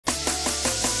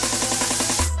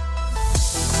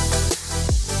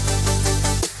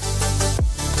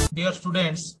dear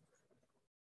students,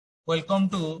 welcome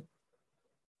to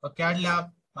a CAD lab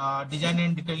design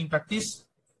and detailing practice,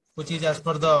 which is as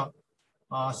per the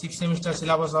 6th semester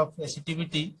syllabus of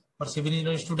SCTBT for civil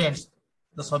engineering students.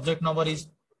 The subject number is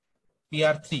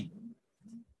PR3.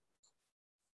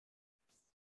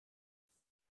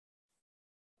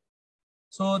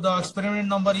 So the experiment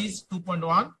number is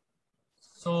 2.1.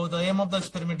 So the aim of the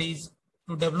experiment is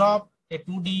to develop a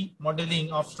 2D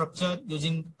modeling of structure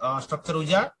using structure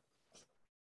wizard,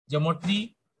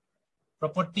 geometry,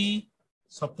 property,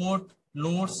 support,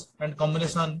 loads, and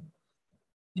combination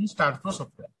in StartPro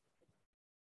software.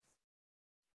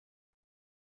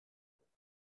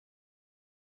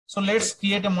 So let's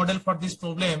create a model for this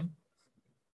problem.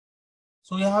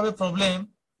 So we have a problem.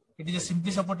 It is a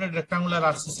simply supported rectangular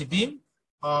RCC beam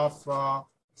of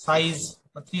size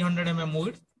 300 mm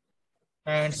width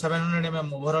and 700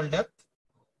 mm overall depth,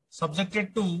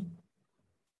 subjected to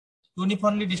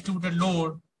uniformly distributed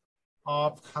load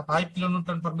of 5 kN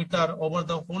per meter over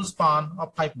the whole span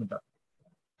of 5 meter.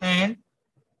 And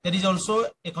there is also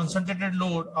a concentrated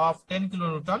load of 10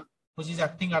 kN which is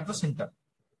acting at the center.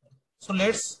 So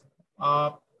let's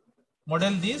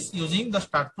model this using the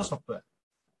StartPro software.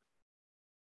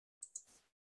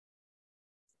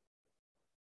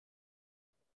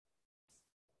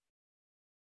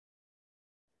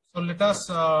 So let us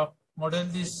model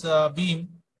this beam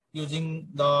using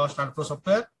the StartPro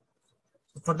software.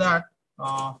 So for that,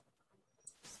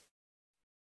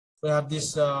 we have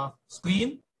this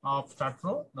screen of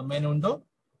StartPro, the main window.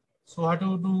 So what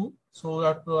to do? So we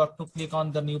have to click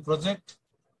on the new project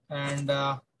and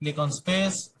click on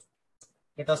space.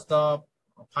 Let us the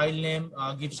file name,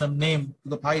 give some name to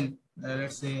the file.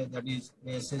 Let's say that is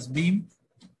SS beam.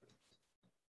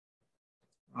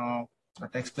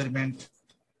 That experiment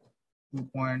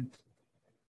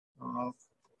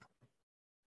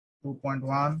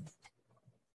 2.1,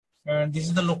 and this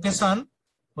is the location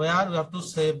where we have to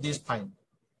save this file.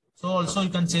 So also you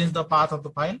can change the path of the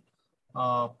file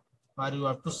where you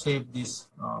have to save this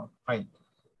file.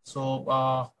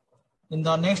 So in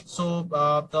the next, so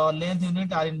the length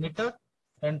unit are in meter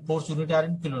and force unit are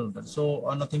in kilonewton. So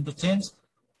nothing to change.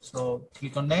 So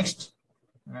click on next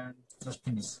and just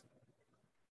finish.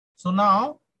 So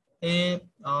now a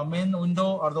main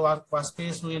window or the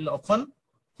workspace will open.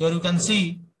 Here you can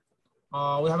see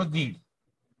we have a grid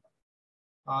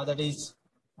that is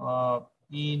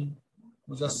we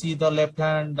just see the left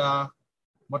hand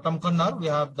bottom corner. We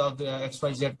have the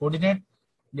XYZ coordinate.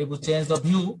 We will change the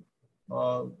view.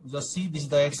 Just see this is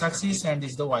the x-axis and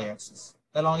this is the y-axis.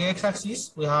 Along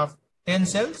x-axis we have 10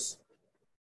 cells,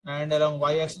 and along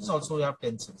y-axis also we have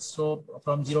 10 cells. So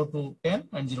from 0 to 10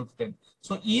 and 0 to 10.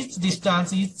 So each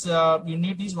distance, each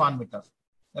unit is 1 meter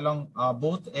along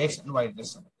both x and y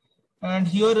direction. And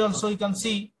here also you can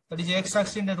see that is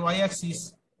x-axis and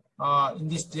y-axis in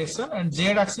this direction, and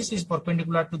z-axis is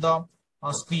perpendicular to the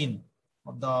screen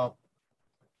of the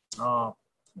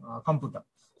computer.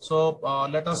 So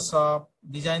let us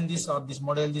design this or this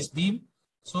model this beam.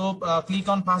 So click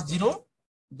on pass 0,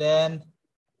 then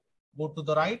go to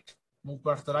the right, move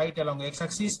towards the right along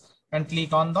x-axis and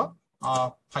click on the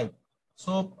 5.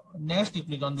 So next you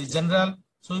click on the general.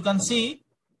 So you can see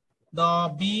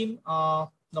the beam,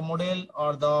 the model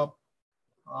or the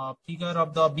figure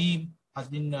of the beam has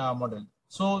been modeled.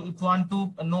 So if you want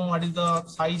to know what is the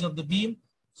size of the beam,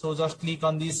 so just click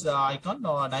on this icon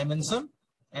or dimension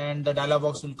and the dialog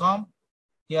box will come.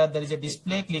 Here there is a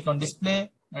display, click on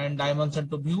display and dimension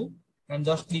to view and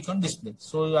just click on display.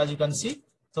 So as you can see,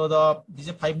 so this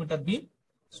is a 5 meter beam.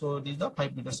 So this is the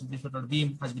 5 meter simplified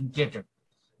beam has been created.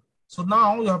 So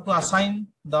now you have to assign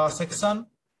the section.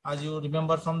 As you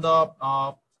remember from the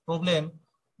problem,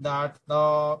 that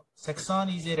the section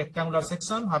is a rectangular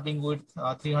section having width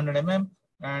 300 mm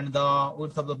and the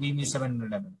width of the beam is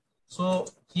 700 mm. So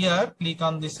here click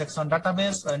on the section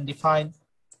database and define.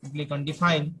 Click on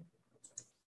define.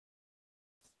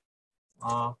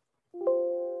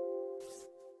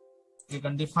 Click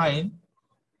on define,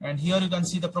 and here you can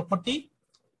see the property,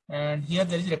 and here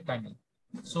there is rectangle.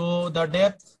 So the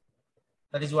depth,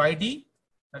 that is YD,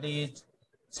 that is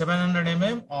 700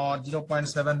 mm or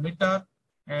 0.7 meter,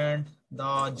 and the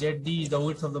ZD is the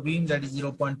width of the beam, that is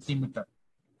 0.3 meter.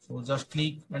 So just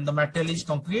click, and the material is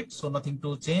concrete, so nothing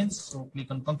to change. So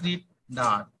click on concrete,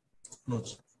 done,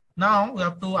 close. Now we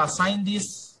have to assign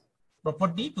this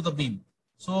property to the beam.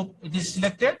 So it is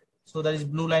selected. So there is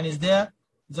blue line is there.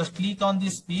 Just click on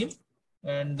this beam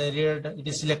and the red, it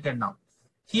is selected now.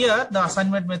 Here the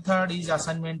assignment method is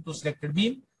assignment to selected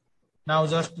beam. Now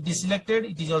just it is selected,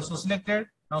 it is also selected.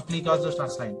 Now click on just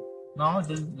assign. Now it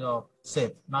will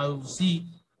save. Now you see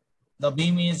the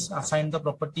beam is assigned the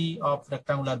property of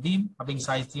rectangular beam having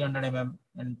size 300 mm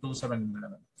and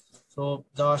 700 mm. So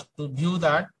just to view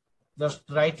that, just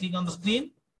right click on the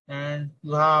screen and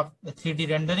you have a 3D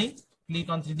rendering. Click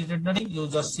on 3D rendering, you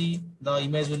just see the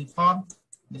image will form.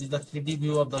 This is the 3D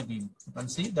view of the beam. You can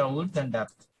see the width and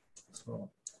depth. So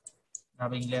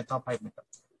having length of 5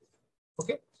 meters.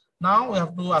 Okay. Now we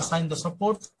have to assign the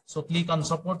support. So click on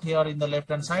support here in the left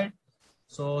hand side.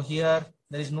 So here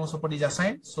there is no support is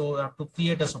assigned. So we have to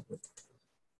create a support.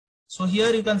 So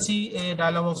here you can see a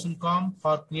dialog box will come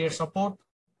for create support,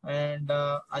 and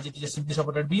as it is a simply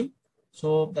supported beam,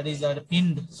 so that is a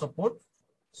pinned support.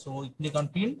 So you click on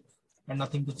pinned and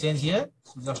nothing to change here.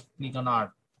 So just click on add.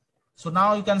 So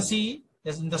now you can see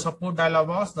yes, in the support dialog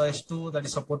box, the S2 that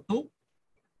is support 2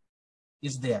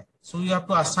 is there. So you have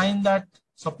to assign that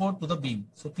support to the beam.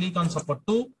 So click on support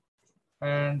 2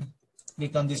 and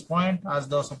click on this point as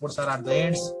the supports are at the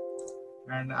ends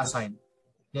and assign.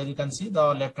 Here you can see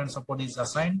the left hand support is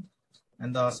assigned,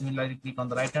 and similarly click on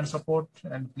the right hand support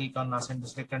and click on assign the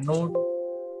selected node.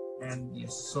 And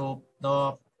yes, so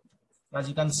as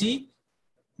you can see,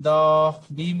 the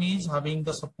beam is having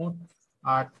the support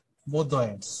at both the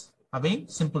ends, having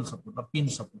simple support, a pin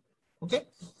support. Okay.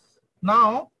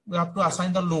 Now we have to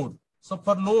assign the load. So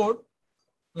for load,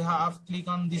 we have click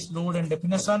on this load and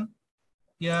definition.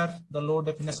 Here the load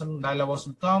definition dialog box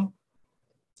will come.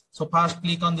 So first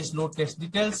click on this load test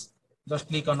details, just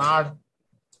click on add.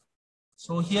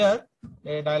 So here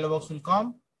a dialog box will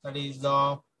come, that is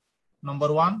the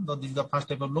number 1, this is the first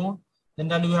type of load.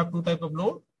 Then we have 2 type of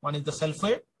load. One is the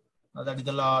self-weight, that is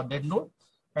the dead load,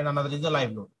 and another is the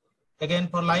live load. Again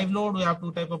for live load we have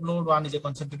 2 type of load. One is a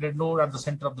concentrated load at the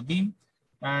center of the beam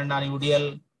and an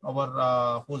UDL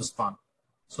over whole span.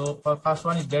 So for first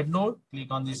one is dead load, click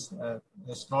on this,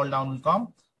 scroll down will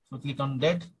come. So click on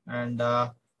dead and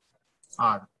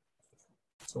add.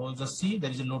 So you just see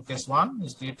there is a load case 1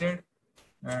 is created,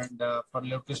 and for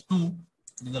load case 2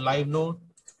 it is a live load.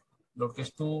 Load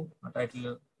case 2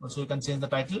 title, also you can change the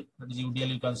title, that is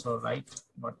UDL you can so write,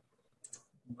 but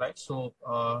right. So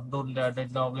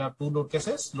we have 2 load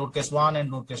cases, load case 1 and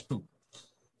load case 2.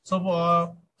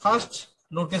 So first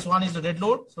load case 1 is the dead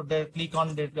load. So there click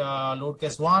on load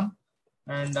case 1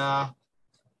 and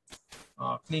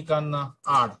click on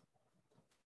add.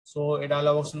 So a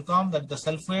dialog box will come, that is the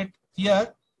self weight.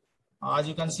 Here as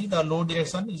you can see the load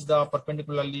direction is the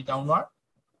perpendicularly downward,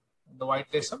 the y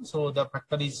direction. So the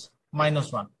factor is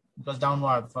 -1 because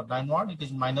downward, for downward it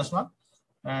is -1,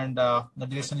 and the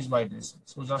direction is y direction.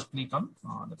 So just click on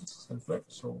that is self weight.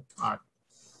 So add.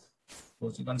 So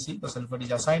you can see the self weight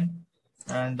is assigned,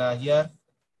 and here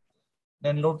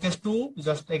then load case 2,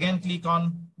 just again click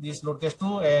on this load case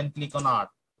 2 and click on add.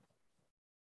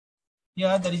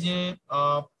 Here there is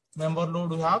a member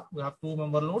load. We have 2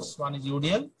 member loads. One is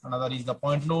UDL, another is the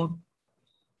point load.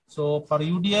 So for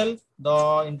UDL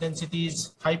the intensity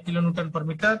is 5 kilonewton per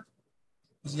meter.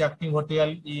 This is acting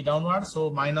vertically downward,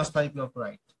 so -5 you have to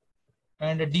write.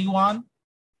 And D1,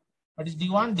 what is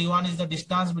D1? D1 is the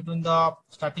distance between the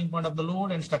starting point of the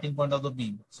load and starting point of the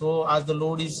beam. So as the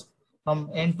load is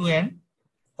from end to end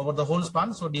over the whole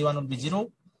span, so D1 will be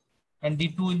 0, and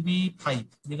D2 will be 5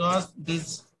 because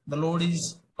the load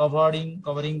is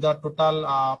covering the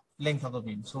total length of the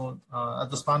beam. So at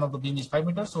the span of the beam is 5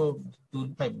 meters, so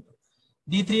 2 5 meters.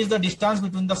 D3 is the distance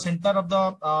between the center of the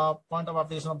point of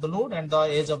application of the load and the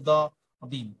edge of the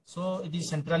beam. So it is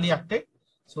centrally acted.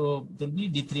 So there will be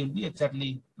D3 will be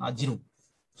exactly 0.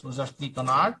 So just click on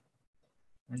add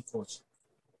and force.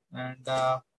 And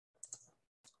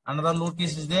another load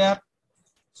case is there.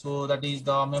 So that is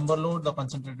the member load, the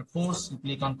concentrated force. You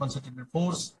click on concentrated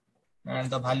force, and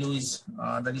the value is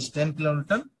that is 10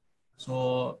 kilonewton.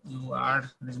 So you add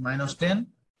this -10,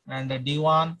 and the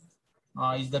D1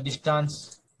 is the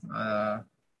distance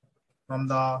from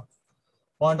the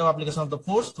point of application of the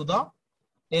force to the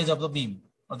edge of the beam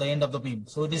or the end of the beam.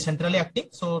 So it is centrally acting.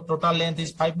 So total length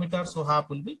is 5 meters. So half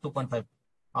will be 2.5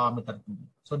 meter.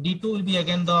 So D2 will be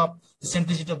again the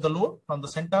eccentricity of the load from the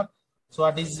center. So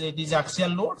it is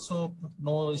axial load. So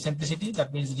no eccentricity.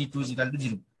 That means D2 is equal to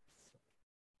 0.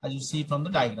 As you see from the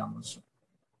diagram also.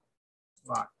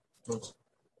 Right.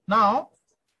 Now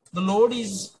the load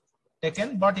is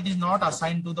taken, but it is not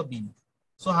assigned to the beam.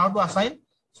 So how to assign?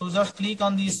 So just click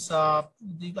on this. As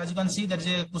you can see, there is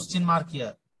a question mark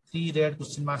here. 3 red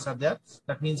question marks are there.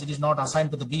 That means it is not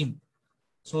assigned to the beam.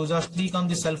 So just click on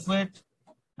the self weight,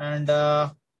 and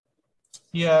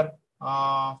here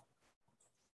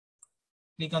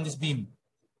click on this beam.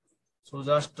 So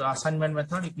just assignment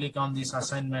method. You click on this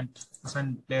assign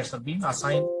players or beam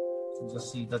assign. So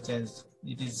just see the change.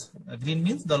 It is green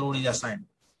means the load is assigned.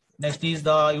 Next is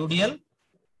the UDL,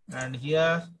 and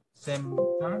here same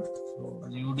method. So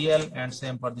UDL and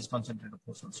same for this concentrated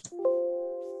force also.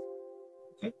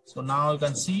 Okay, so now you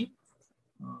can see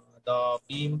the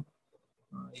beam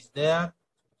is there.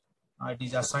 It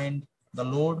is assigned the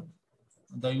load,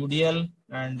 the UDL,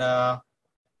 and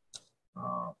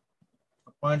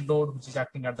point load which is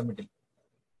acting at the middle.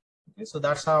 Okay, so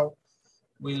that's how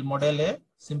we'll model a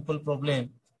simple problem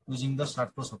using the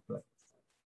STAADFlow software.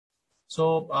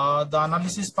 So the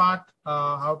analysis part,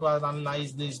 how to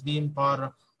analyze this beam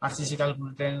for RCC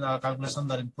calculation,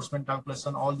 the reinforcement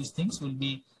calculation, all these things will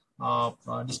be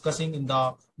discussing in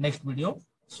the next video.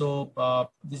 So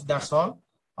that's all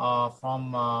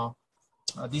from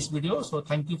this video. So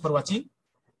thank you for watching.